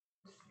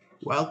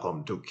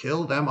Welcome to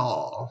Kill Them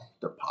All,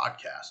 the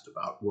podcast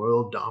about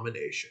world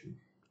domination.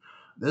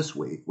 This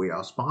week we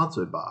are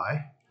sponsored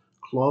by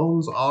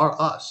Clones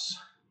Are Us.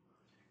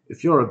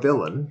 If you're a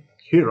villain,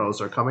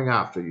 heroes are coming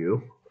after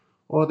you,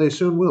 or they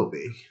soon will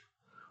be.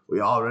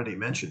 We already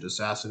mentioned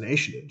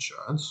assassination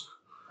insurance,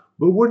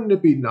 but wouldn't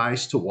it be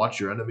nice to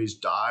watch your enemies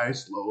die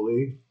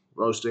slowly,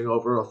 roasting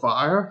over a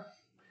fire?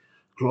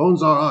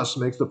 Clones Are Us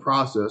makes the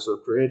process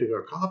of creating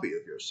a copy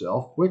of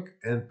yourself quick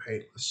and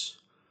painless.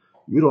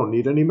 You don't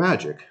need any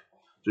magic.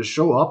 Just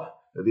show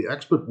up, and the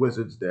expert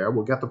wizards there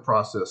will get the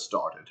process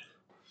started.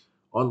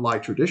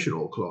 Unlike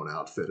traditional clone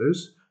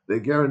outfitters, they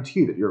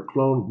guarantee that your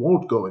clone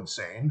won't go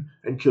insane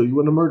and kill you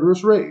in a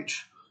murderous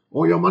rage,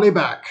 or your money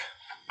back.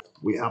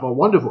 We have a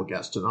wonderful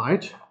guest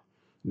tonight.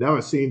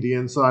 Never seen the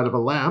inside of a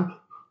lamp,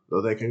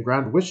 though they can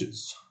grant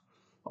wishes.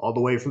 All the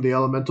way from the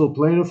elemental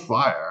plane of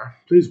fire,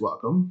 please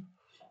welcome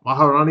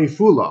Maharani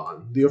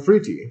Phoolan, the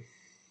Afriti.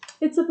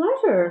 It's a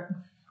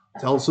pleasure.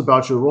 Tell us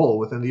about your role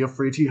within the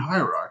Afriti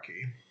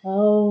hierarchy.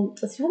 Oh,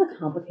 it's rather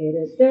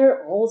complicated. There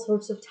are all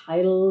sorts of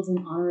titles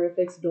and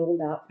honorifics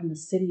doled out from the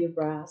city of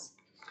brass.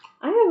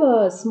 I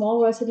have a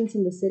small residence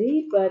in the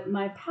city, but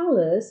my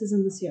palace is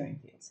in the Searing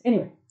Fields.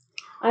 Anyway,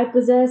 I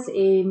possess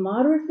a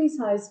moderately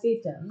sized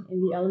fiefdom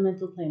in the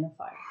elemental plane of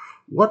fire.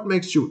 What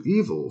makes you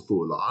evil,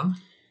 Phoolan?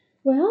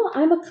 Well,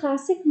 I'm a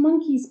classic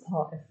monkey's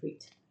paw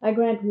efreet. I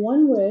grant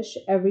one wish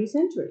every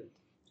century.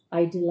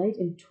 I delight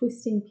in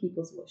twisting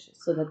people's wishes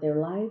so that their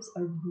lives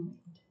are ruined.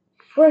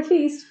 Or at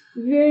least,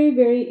 very,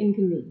 very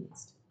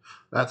inconvenienced.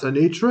 That's a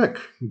neat trick.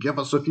 Give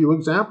us a few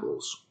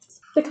examples.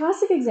 The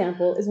classic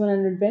example is when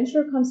an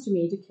adventurer comes to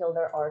me to kill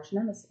their arch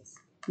nemesis.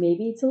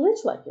 Maybe it's a lich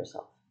like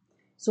yourself.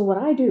 So what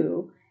I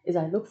do is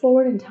I look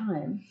forward in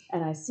time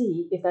and I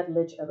see if that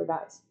lich ever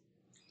dies.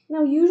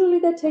 Now, usually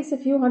that takes a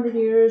few hundred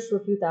years to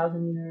a few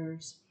thousand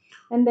years.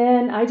 And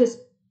then I just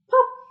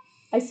pop!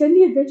 I send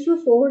the adventurer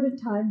forward in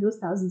time those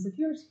thousands of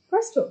years.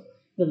 Presto!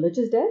 The lich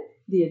is dead.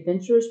 The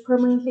adventurer is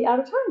permanently out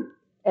of time.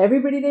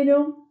 Everybody they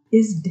know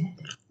is dead.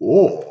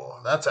 Oh,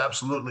 that's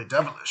absolutely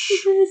devilish.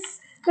 Yes,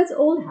 that's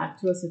old hat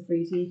to us,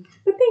 Afriti.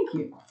 But thank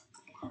you.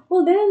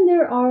 Well, then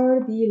there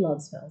are the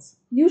love spells.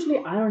 Usually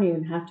I don't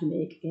even have to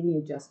make any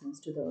adjustments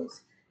to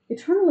those.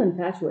 Eternal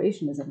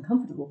infatuation is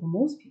uncomfortable for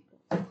most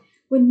people.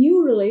 When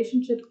new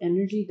relationship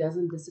energy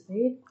doesn't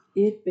dissipate,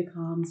 it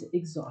becomes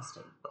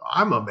exhausting.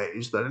 I'm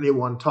amazed that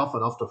anyone tough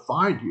enough to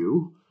find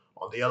you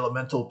on the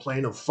elemental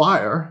plane of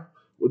fire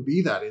would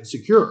be that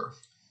insecure.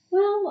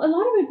 Well, a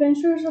lot of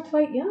adventurers are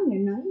quite young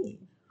and naive.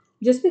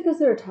 Just because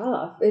they're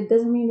tough, it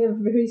doesn't mean they're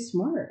very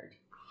smart.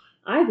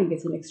 I think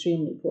it's an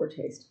extremely poor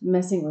taste,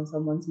 messing with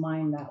someone's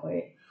mind that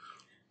way.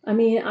 I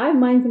mean, I've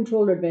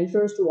mind-controlled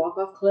adventurers to walk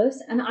off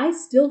cliffs, and I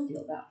still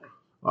feel that way.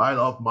 I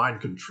love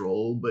mind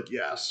control, but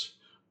yes,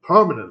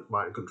 permanent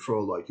mind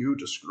control like you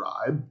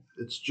describe,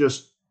 it's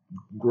just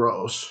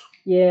gross.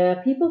 Yeah,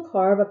 people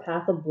carve a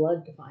path of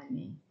blood to find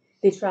me.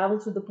 They travel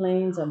through the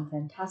plains on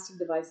fantastic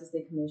devices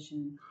they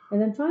commission.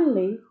 And then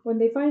finally, when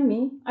they find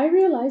me, I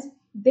realize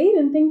they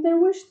didn't think their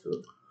wish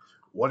through.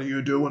 What do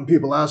you do when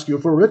people ask you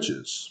for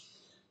riches?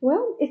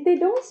 Well, if they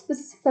don't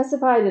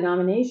specify a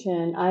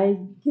denomination, I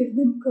give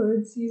them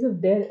currencies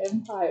of dead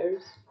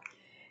empires.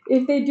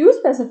 If they do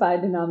specify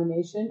a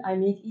denomination, I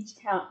make each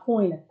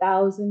coin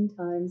 1,000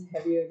 times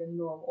heavier than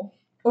normal.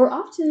 Or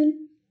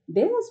often,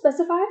 they won't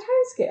specify a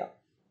time scale.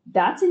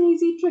 That's an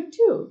easy trick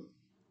too.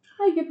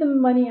 I give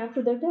them money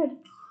after they're dead.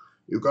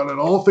 You got it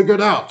all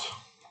figured out.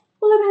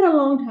 Well, I've had a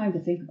long time to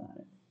think about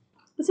it.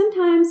 But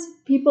sometimes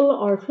people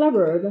are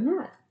cleverer than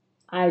that.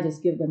 I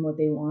just give them what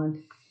they want.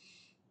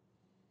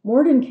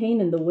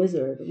 Mordenkainen the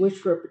wizard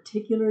wished for a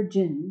particular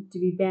djinn to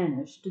be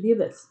banished to the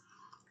abyss.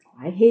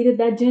 I hated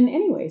that djinn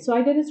anyway, so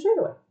I did it straight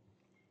away.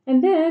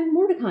 And then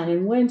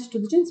Mordekainen went to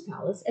the djinn's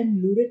palace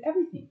and looted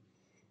everything.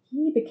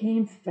 He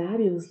became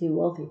fabulously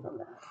wealthy from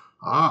that.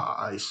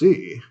 Ah, I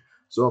see.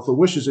 So if the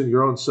wish is in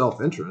your own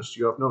self-interest,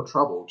 you have no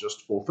trouble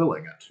just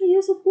fulfilling it.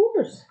 Yes, of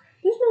course.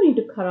 There's no need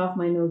to cut off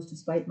my nose to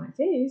spite my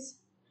face.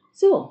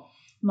 So,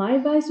 my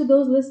advice to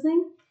those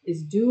listening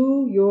is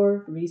do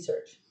your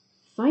research.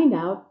 Find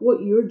out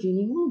what your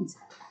genie wants.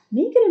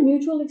 Make it a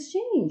mutual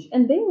exchange,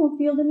 and they won't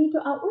feel the need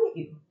to outwit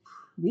you.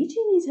 We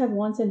genies have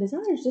wants and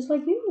desires just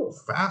like you.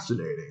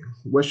 Fascinating.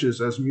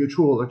 Wishes as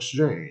mutual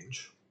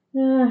exchange.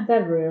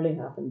 That rarely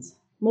happens.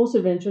 Most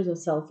adventurers are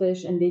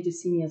selfish, and they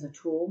just see me as a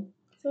tool.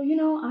 So, I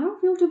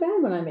don't feel too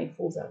bad when I make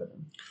fools out of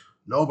them.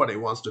 Nobody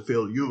wants to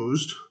feel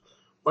used.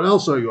 What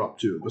else are you up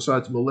to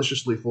besides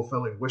maliciously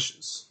fulfilling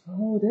wishes?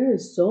 Oh, there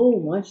is so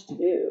much to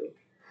do.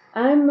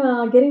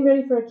 I'm getting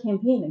ready for a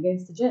campaign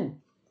against the Jinn.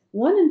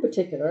 One in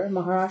particular,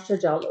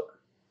 Maharashtra Jaluk.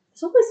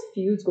 There's always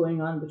feuds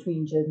going on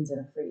between Jinns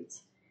and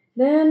Afrits.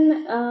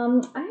 Then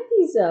I have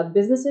these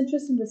business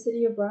interests in the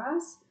city of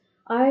brass.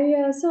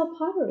 I sell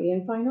pottery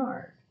and fine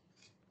art.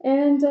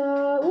 And,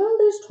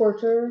 there's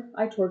torture.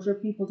 I torture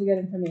people to get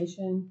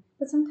information.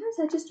 But sometimes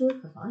I just do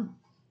it for fun.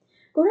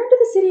 Go down to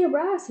the city of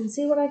brass and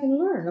see what I can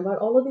learn about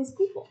all of these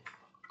people.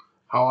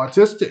 How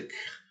artistic.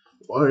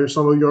 What are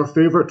some of your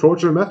favorite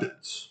torture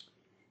methods?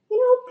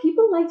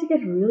 People like to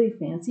get really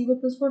fancy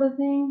with this sort of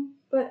thing,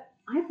 but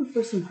I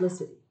prefer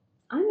simplicity.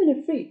 I'm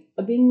an Ifrit,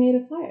 a being made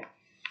of fire.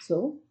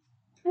 So,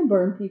 I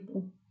burn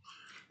people.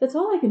 That's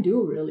all I can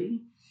do,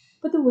 really.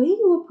 But the way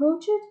you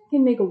approach it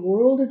can make a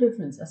world of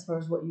difference as far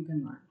as what you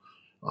can learn.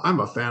 I'm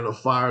a fan of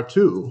fire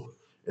too.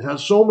 It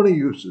has so many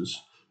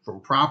uses, from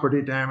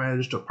property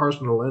damage to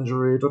personal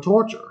injury to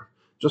torture.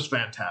 Just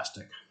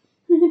fantastic.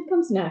 It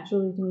comes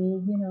naturally to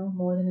me,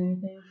 more than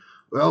anything.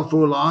 Well,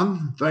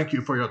 Fulan, thank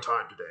you for your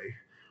time today.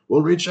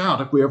 We'll reach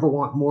out if we ever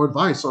want more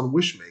advice on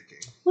wish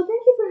making. Well,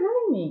 thank you for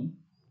having me.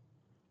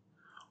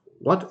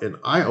 What an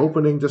eye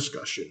opening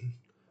discussion.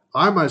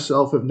 I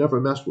myself have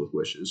never messed with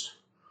wishes.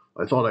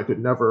 I thought I could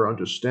never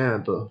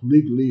understand the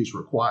legalese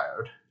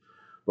required.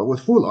 But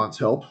with Fulan's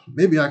help,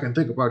 maybe I can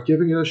think about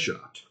giving it a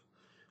shot.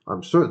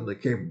 I'm certainly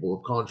capable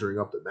of conjuring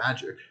up the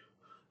magic.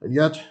 And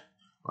yet,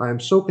 I am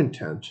so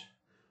content.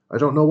 I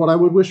don't know what I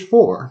would wish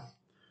for.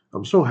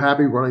 I'm so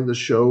happy running this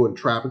show and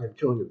trapping and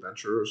killing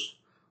adventurers.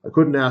 I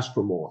couldn't ask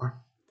for more.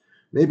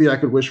 Maybe I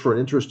could wish for an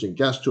interesting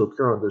guest to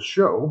appear on this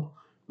show,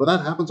 but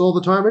that happens all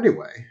the time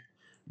anyway.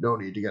 No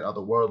need to get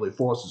otherworldly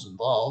forces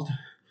involved.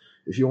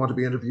 If you want to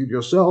be interviewed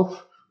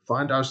yourself,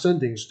 find our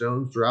sending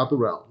stones throughout the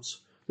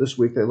realms. This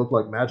week they look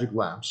like magic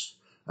lamps.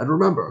 And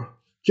remember,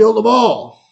 kill them all!